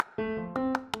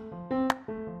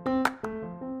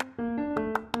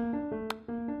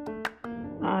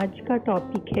आज का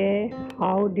टॉपिक है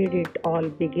how did it all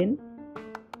begin.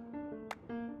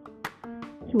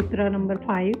 सूत्र number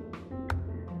 5,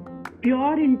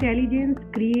 pure intelligence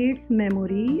creates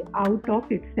memory out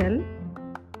of itself,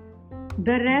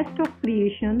 the rest of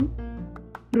creation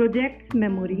projects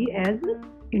memory as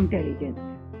intelligence.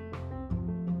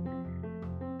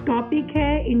 Topic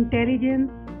है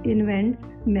intelligence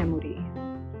invents memory.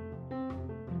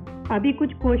 अभी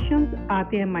कुछ questions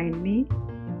आते हैं माइंड में,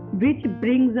 which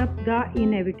brings up the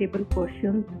inevitable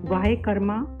questions: why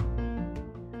karma?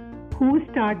 Who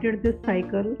started this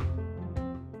cycle?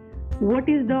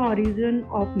 What is the origin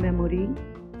of memory?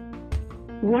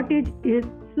 What is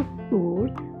its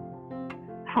source?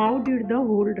 How did the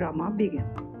whole drama begin?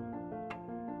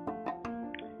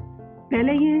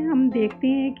 पहले ये हम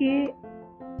देखते हैं कि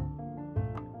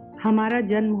हमारा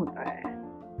जन्म होता है,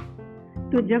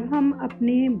 तो जब हम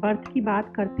अपने बर्थ की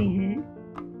बात करते हैं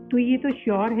तो ये तो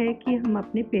श्योर है कि हम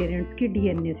अपने पेरेंट्स के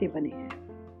डीएनए से बने हैं,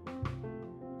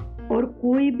 और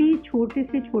कोई भी छोटे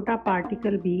से छोटा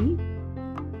पार्टिकल भी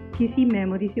किसी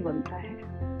मेमोरी से बनता है।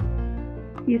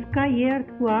 इसका ये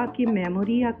अर्थ हुआ कि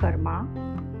मेमोरी या कर्मा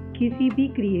किसी भी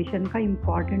क्रिएशन का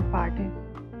इम्पॉर्टेंट पार्ट है।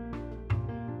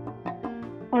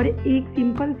 और एक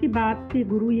सिंपल सी बात से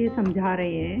गुरु ये समझा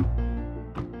रहे हैं,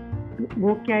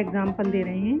 वो क्या एग्जाम्पल दे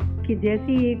रहे हैं कि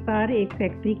जैसे एक बार एक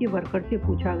फैक्ट्री के वर्कर से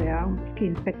पूछा गया, उसके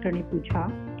इंस्पेक्टर ने पूछा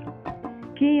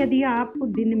कि यदि आप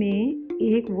दिन में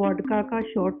एक वोडका का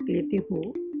शॉट लेते हो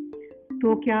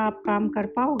तो क्या आप काम कर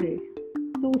पाओगे?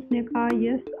 तो उसने कहा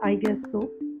यस आई गेस सो।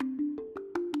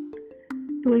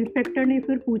 तो इंस्पेक्टर ने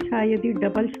फिर पूछा यदि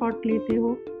डबल शॉट लेते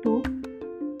हो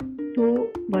तो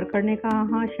वर्कर ने कहा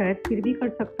हाँ शायद फिर भी कर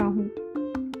सकता हूँ।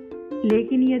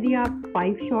 लेकिन यदि आप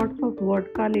 5 शॉट्स ऑफ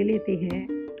वोडका ले लेते हैं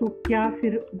तो क्या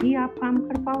फिर भी आप काम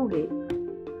कर पाओगे?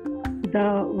 The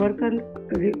worker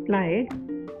replied,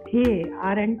 hey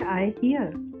aren't I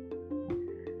hear?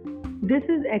 This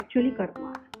is actually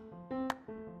Karma.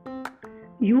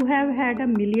 You have had a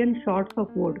million shots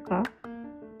of vodka.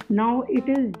 Now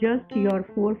it is just your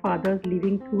forefathers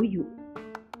living through you,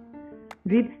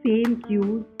 with same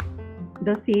cues,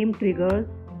 the same triggers,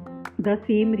 the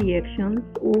same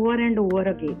reactions over and over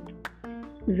again.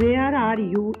 Where are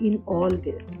you in all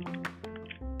this?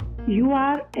 You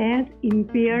are as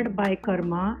impaired by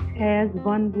karma as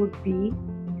one would be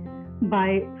by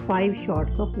 5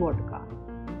 shots of vodka.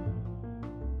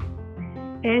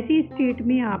 ऐसी state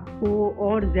में आपको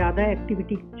और ज़्यादा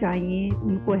activity चाहिए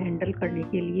उनको handle करने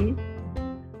के लिए।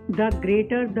 The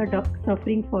greater the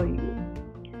suffering for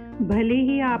you. भले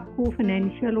ही आपको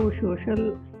फाइनेंशियल और सोशल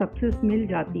सक्सेस मिल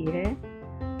जाती है,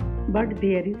 बट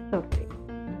देयर इज सफरिंग।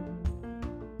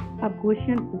 अब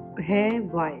क्वेश्चन है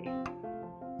व्हाई?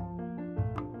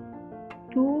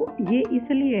 तो ये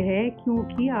इसलिए है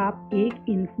क्योंकि आप एक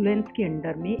इन्फ्लुएंस के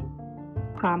अंडर में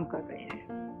काम कर रहे हैं।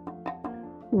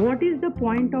 What is the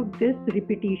point of this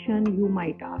repetition, you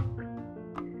might ask?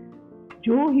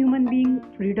 जो ह्यूमन बीइंग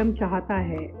फ्रीडम चाहता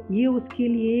है, ये उसके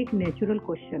लिए एक नेचुरल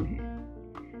क्वेश्चन है।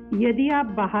 यदि आप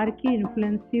बाहर के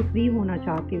इन्फ्लुएंस से फ्री होना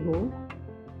चाहते हो,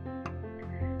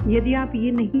 यदि आप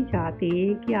ये नहीं चाहते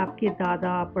कि आपके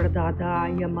दादा परदादा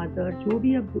या मदर जो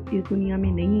भी अब इस दुनिया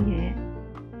में नहीं है,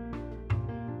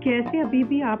 कैसे अभी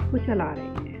भी आपको चला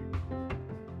रहे हैं,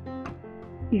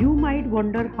 you might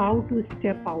wonder how to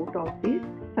step out of this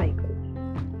cycle.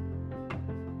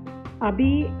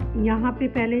 अभी यहाँ पे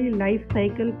पहले लाइफ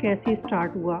साइकिल कैसे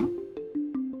स्टार्ट हुआ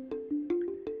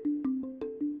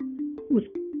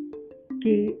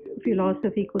उसकी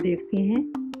फिलॉसफी को देखते हैं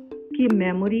कि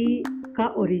मेमोरी का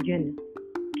ओरिजिन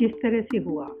किस तरह से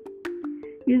हुआ।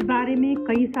 इस बारे में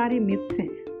कई सारे मिथ्स हैं,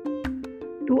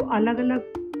 तो अलग अलग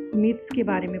मिथ्स के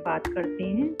बारे में बात करते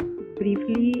हैं।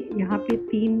 ब्रीफली यहाँ पे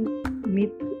 3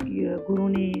 मिथ गुरु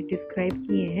ने डिस्क्राइब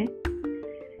किए हैं,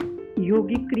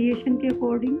 योगिक क्रिएशन के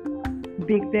अकॉर्डिंग,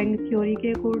 बिग बैंग थ्योरी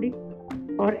के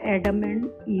अकॉर्डिंग और एडम एंड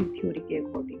ईव थ्योरी के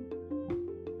अकॉर्डिंग।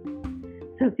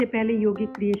 सबसे पहले योगिक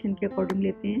क्रिएशन के अकॉर्डिंग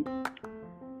लेते हैं।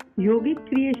 योगिक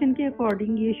क्रिएशन के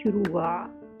अकॉर्डिंग ये शुरू हुआ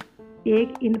एक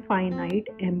इनफाइनाइट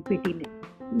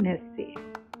एम्प्टीनेस से।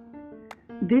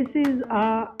 This is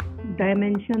a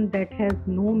dimension that has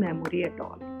no memory at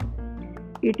all.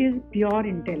 It is pure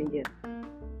intelligence.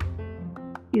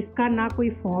 इसका ना कोई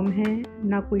फॉर्म है,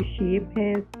 ना कोई शेप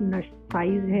है, ना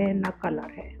साइज है, ना कलर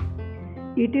है।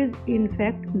 It is in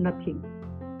fact nothing,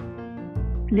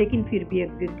 लेकिन फिर भी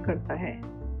एग्जिस्ट करता है।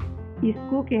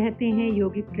 इसको कहते हैं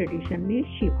योगिक ट्रेडिशन में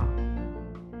Shiva.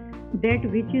 That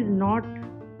which is not,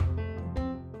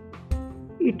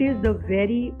 it is the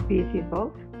very basis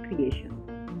of creation.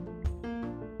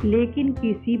 लेकिन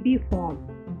किसी भी फॉर्म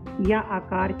या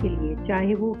आकार के लिए,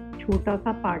 चाहे वो छोटा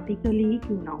सा पार्टिकल ही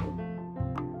क्यों ना हो,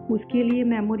 उसके लिए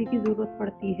मेमोरी की जरूरत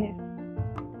पड़ती है।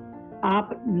 आप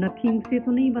नथिंग से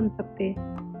तो नहीं बन सकते।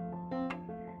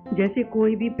 जैसे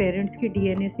कोई भी पेरेंट्स के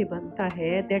डीएनए से बनता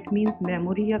है, दैट मीन्स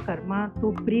मेमोरी या कर्मा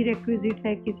तो प्री रिक्विजिट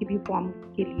है किसी भी फॉर्म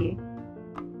के लिए,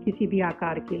 किसी भी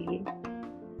आकार के लिए।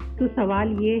 तो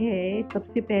सवाल ये है,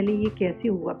 सबसे पहले ये कैसे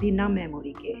हुआ बिना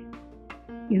मेमोरी के?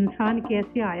 इंसान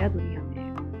कैसे आया दुनिया में?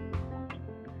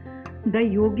 The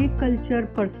yogic culture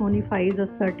personifies a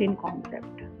certain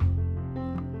concept,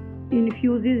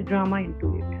 infuses drama into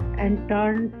it and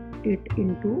turns it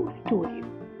into story.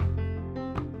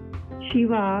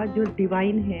 Shiva जो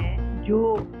डिवाइन है, जो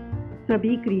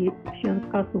सभी क्रिएशंस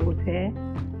का सोर्स है,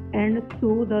 and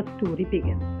so the story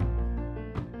begins.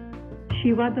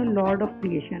 Shiva the lord of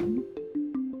creation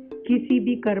किसी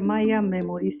भी कर्मा या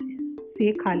मेमोरी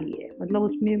से खाली है, मतलब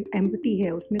उसमें एम्प्टी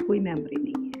है, उसमें कोई मेमोरी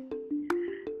नहीं है।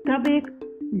 तब एक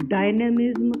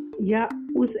डायनेमिज्म या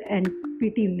उस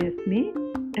एम्प्टीनेस में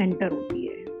एंटर होती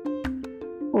है,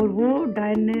 और वो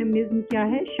डायनेमिज्म क्या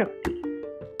है? शक्ति,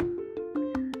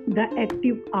 the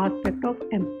active aspect of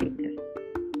emptiness.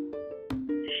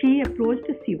 She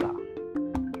approached Shiva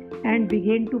and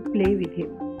began to play with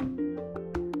him.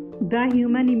 The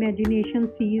human imagination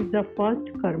sees the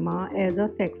first karma as a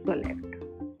sexual act,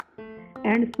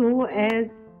 and so as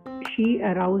she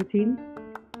aroused him,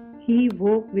 he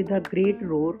woke with a great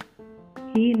roar.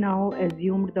 He now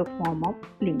assumed the form of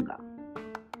linga,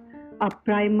 a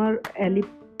primal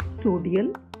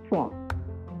ellipsoidal form.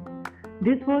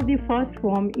 This was the first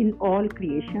form in all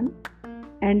creation,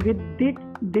 and with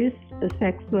this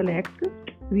sexual act,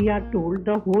 we are told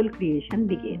the whole creation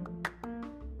began.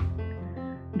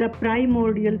 The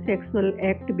primordial sexual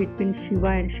act between Shiva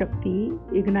and Shakti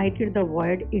ignited the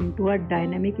void into a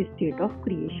dynamic state of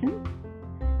creation,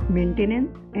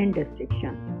 maintenance and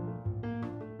destruction.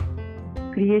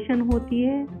 Creation होती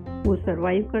है, वो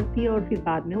survive करती है, और फिर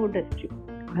बाद में वो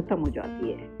खत्म हो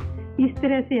जाती है। इस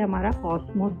तरह से हमारा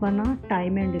कॉस्मोस बना,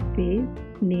 time and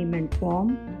space, name and form,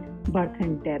 birth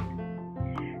and death.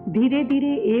 धीरे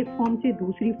धीरे एक फॉर्म से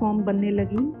दूसरी फॉर्म बनने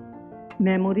लगी,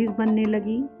 मेमोरीज बनने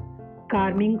लगी,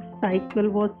 कार्मिंग cycle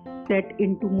was set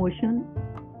into motion.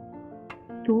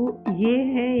 तो ये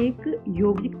है एक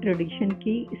योगिक ट्रेडिशन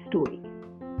की स्टोरी।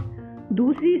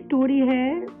 दूसरी स्टोरी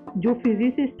है जो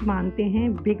फिजिसिस्ट मानते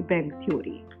हैं, बिग बैंग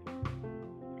थ्योरी।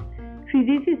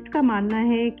 फिजिसिस्ट का मानना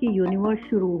है कि यूनिवर्स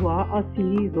शुरू हुआ अ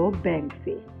सीरीज ऑफ बैंग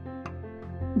से।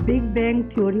 Big bang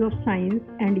theory of science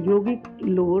and योगिक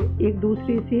लोर एक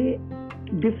दूसरे से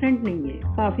डिफरेंट नहीं है,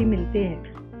 काफ़ी मिलते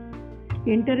हैं।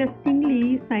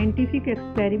 Interestingly, scientific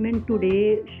experiment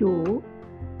today show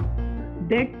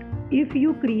that if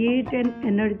you create an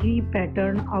energy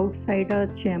pattern outside a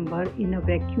chamber in a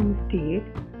vacuum state,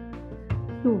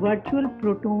 so virtual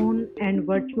proton and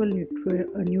virtual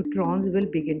neutrons will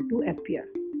begin to appear.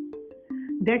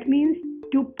 That means,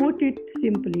 to put it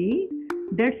simply,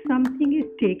 that something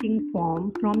is taking form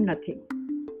from nothing.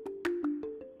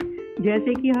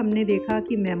 जैसे कि हमने देखा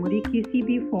कि memory किसी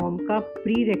भी form का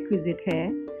pre requisite है,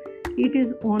 it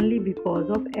is only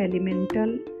because of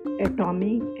elemental,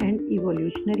 atomic and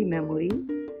evolutionary memory.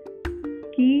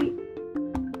 कि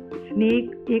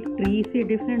स्नेक एक ट्री से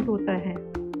डिफरेंट होता है।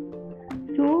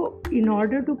 So, in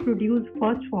order to produce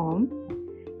first form,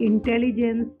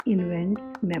 intelligence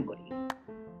invents memory.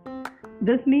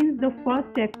 This means the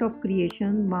first act of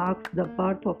creation marks the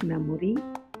birth of memory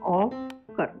of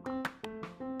karma.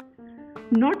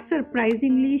 Not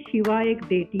surprisingly, Shiva, एक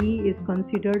deity, is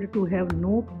considered to have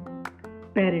no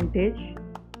parentage,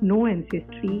 no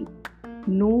ancestry,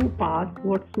 no past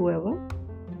whatsoever.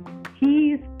 He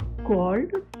is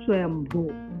called Swayambhu,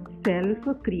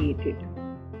 self-created.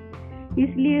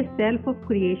 इसलिए self of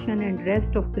creation and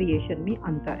rest of creation में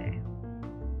अंतर है।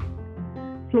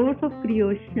 Source of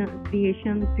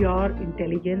creation pure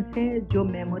intelligence है जो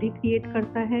memory create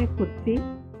करता है खुद से।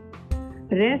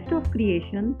 Rest of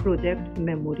creation project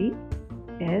memory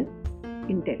as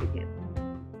intelligence.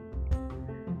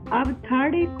 अब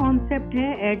थर्ड एक कॉन्सेप्ट है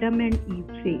एडम एंड ईव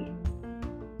से।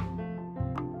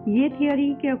 ये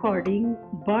थियोरी के according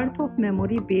birth of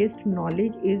memory based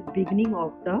knowledge is beginning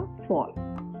of the fall.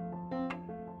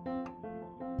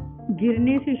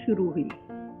 गिरने से शुरू हुई।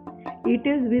 It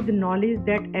is with knowledge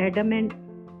that Adam and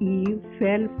Eve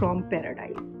fell from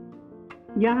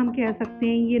paradise. या हम कह सकते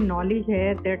हैं ये नॉलेज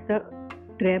है that the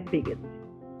trap begins.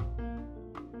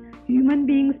 Human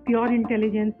beings pure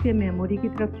intelligence से मेमोरी की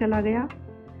तरफ चला गया।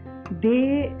 दे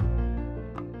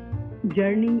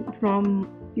journey from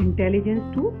intelligence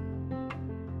to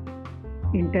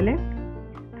intellect,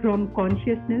 from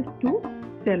consciousness to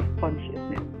self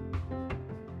consciousness.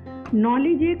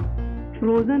 Knowledge एक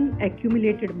फ्रोजन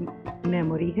एक्यूमुलेटेड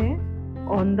मेमोरी है,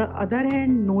 on the other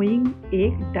hand knowing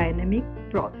एक डायनेमिक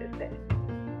प्रोसेस है।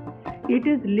 It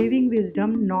is living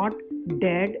wisdom, not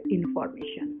dead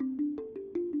information.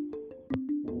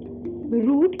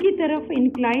 Root की तरफ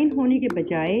इंक्लाइन होने के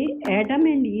बजाय एडम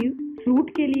एंड ईव फ्रूट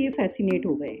के लिए फैसिनेट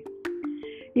हो गए।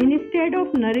 Instead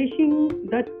of nourishing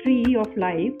the tree of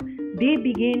life, they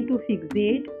began to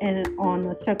fixate on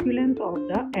succulence of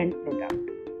the end product.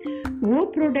 वो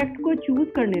प्रोडक्ट को चूज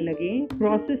करने लगे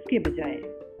प्रोसेस के बजाय।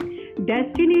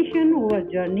 Destination over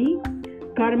journey,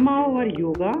 Karma over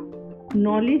yoga,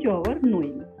 knowledge over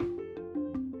knowing.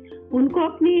 उनको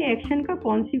अपनी एक्शन का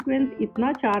कॉन्सिक्वेंस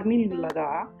इतना चार्मिंग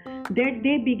लगा that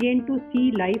they began to see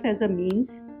life as a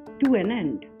means to an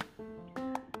end.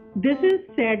 This is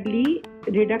sadly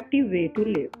reductive way to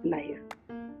live life.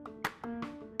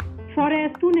 For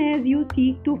as soon as you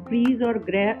seek to freeze or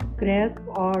grasp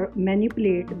or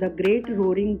manipulate the great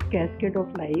roaring cascade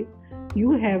of life,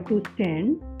 you have to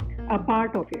stand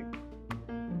apart of it.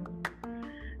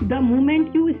 The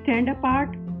moment you stand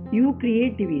apart, you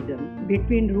create division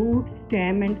between root,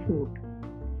 stem and fruit,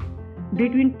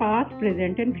 between past,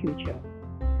 present and future.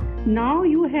 Now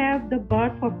you have the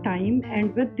birth of time,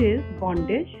 and with this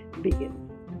bondage begins.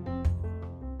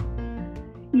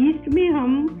 East में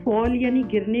हम fall यानी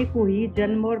गिरने को ही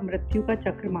जन्म और मृत्यु का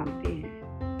चक्र मानते हैं,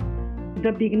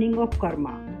 द बिगिनिंग ऑफ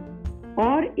कर्मा,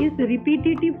 और इस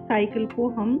रिपीटेटिव साइकिल को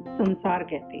हम संसार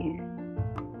कहते हैं।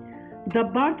 The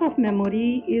birth of memory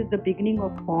is the beginning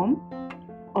of form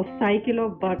of cycle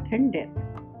of birth and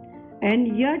death. And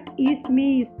yet east में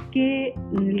इसके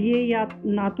लिए या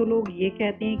ना तो लोग ये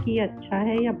कहते हैं कि अच्छा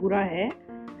है या बुरा है,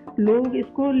 लोग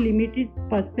इसको लिमिटेड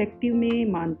पर्सपेक्टिव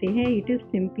में मानते हैं। It is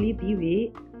simply the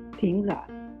way things are.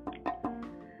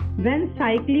 When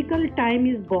cyclical time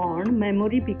is born,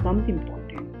 memory becomes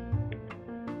important.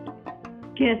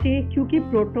 कैसे? क्योंकि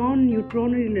प्रोटॉन,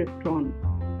 न्यूट्रॉन और इलेक्ट्रॉन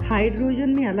हाइड्रोजन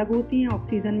में अलग होती हैं,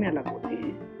 ऑक्सीजन में अलग होते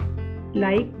हैं।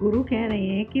 लाइक गुरु कह रहे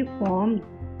हैं कि फॉर्म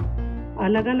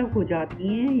अलग अलग हो जाती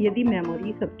हैं यदि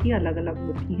मेमोरी सबकी अलग अलग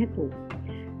होती है। तो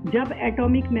जब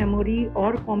एटॉमिक मेमोरी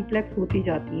और कॉम्प्लेक्स होती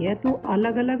जाती है तो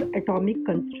अलग अलग एटॉमिक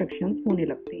कंस्ट्रक्शंस होने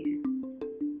लगते हैं।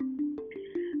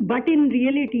 But in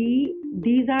reality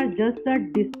these are just the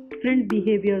different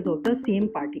behaviours of the same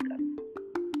particle.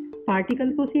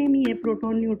 Particle तो सेम ही है,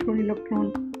 प्रोटॉन, न्यूट्रॉन,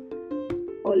 इलेक्ट्रॉन,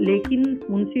 और लेकिन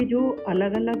उनसे जो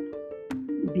अलग अलग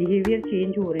बिहेवियर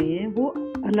चेंज हो रहे हैं वो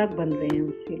अलग बन रहे हैं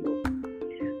उससे लोग।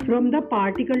 From the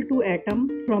particle to atom,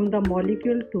 from the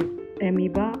molecule to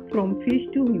amoeba, from fish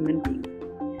to human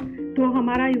being. तो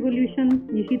हमारा इवोल्यूशन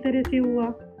इसी तरह से हुआ,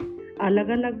 अलग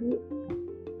अलग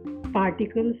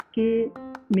पार्टिकल्स के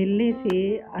मिलने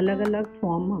से अलग अलग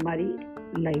फॉर्म हमारी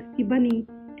लाइफ की बनी।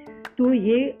 तो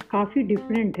ये काफ़ी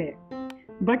डिफरेंट है,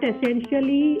 but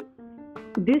essentially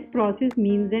this process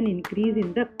means an increase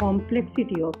in the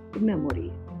complexity of memory.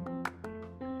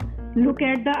 Look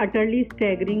at the utterly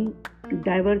staggering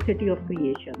diversity of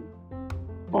creation,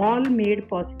 all made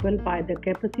possible by the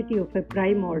capacity of a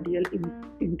primordial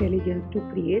intelligence to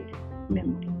create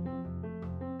memory.